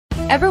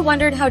Ever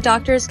wondered how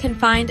doctors can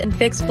find and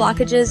fix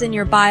blockages in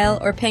your bile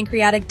or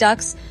pancreatic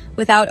ducts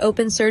without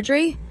open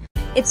surgery?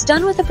 It's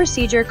done with a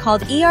procedure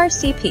called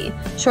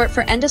ERCP, short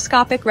for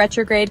Endoscopic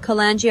Retrograde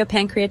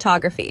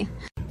Cholangiopancreatography.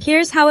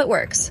 Here's how it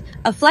works.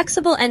 A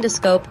flexible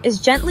endoscope is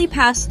gently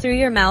passed through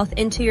your mouth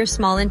into your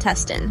small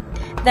intestine.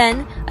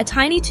 Then, a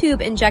tiny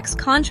tube injects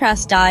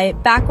contrast dye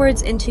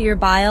backwards into your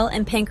bile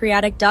and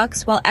pancreatic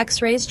ducts while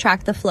X-rays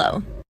track the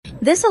flow.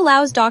 This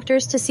allows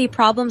doctors to see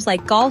problems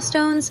like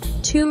gallstones,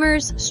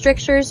 tumors,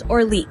 strictures,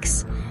 or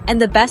leaks.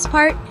 And the best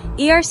part,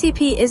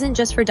 ERCP isn't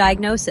just for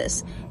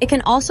diagnosis. It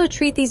can also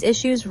treat these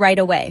issues right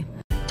away.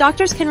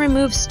 Doctors can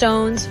remove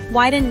stones,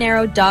 widen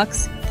narrow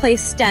ducts,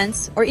 place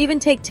stents, or even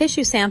take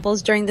tissue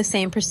samples during the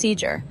same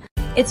procedure.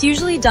 It's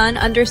usually done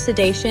under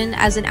sedation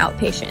as an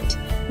outpatient,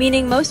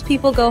 meaning most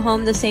people go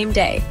home the same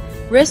day.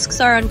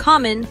 Risks are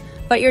uncommon,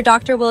 but your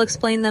doctor will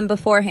explain them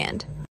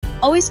beforehand.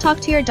 Always talk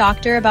to your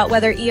doctor about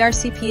whether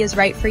ERCP is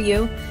right for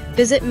you.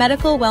 Visit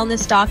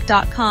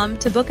medicalwellnessdoc.com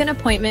to book an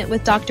appointment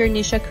with Dr.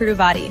 Nisha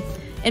Kuruvadi,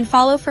 and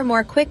follow for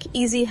more quick,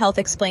 easy health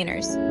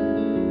explainers.